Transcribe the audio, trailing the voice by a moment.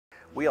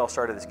We all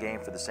started this game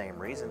for the same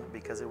reason,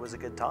 because it was a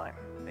good time.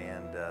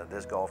 And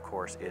this golf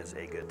course is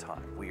a good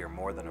time. We are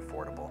more than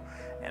affordable.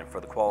 And for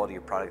the quality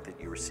of product that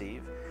you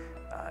receive,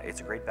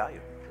 it's a great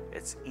value.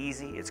 It's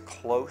easy, it's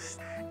close,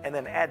 and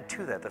then add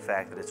to that the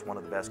fact that it's one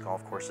of the best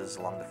golf courses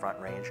along the Front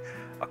Range,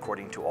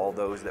 according to all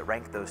those that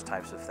rank those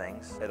types of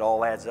things. It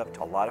all adds up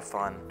to a lot of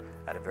fun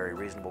at a very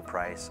reasonable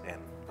price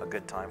and a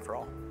good time for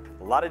all.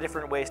 A lot of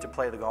different ways to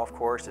play the golf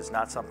course. It's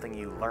not something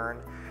you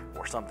learn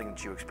or something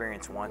that you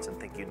experience once and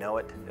think you know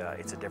it.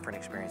 It's a different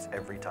experience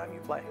every time you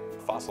play.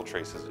 Fossil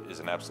Trace is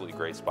an absolutely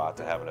great spot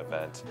to have an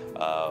event.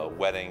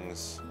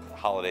 Weddings,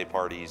 holiday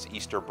parties,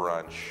 Easter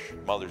brunch,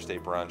 Mother's Day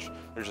brunch.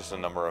 There's just a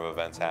number of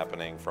events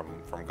happening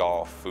from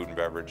golf, food and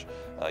beverage,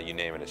 you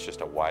name it. It's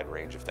just a wide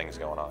range of things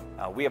going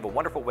on. We have a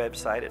wonderful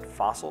website at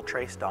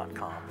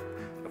fossiltrace.com.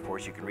 Of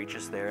course, you can reach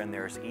us there, and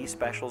there's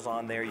e-specials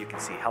on there. You can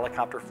see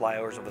helicopter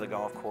flyovers over the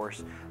golf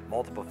course,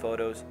 multiple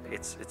photos.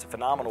 It's a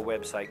phenomenal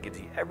website, gives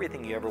you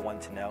everything you ever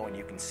want to know, and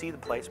you can see the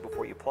place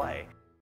before you play.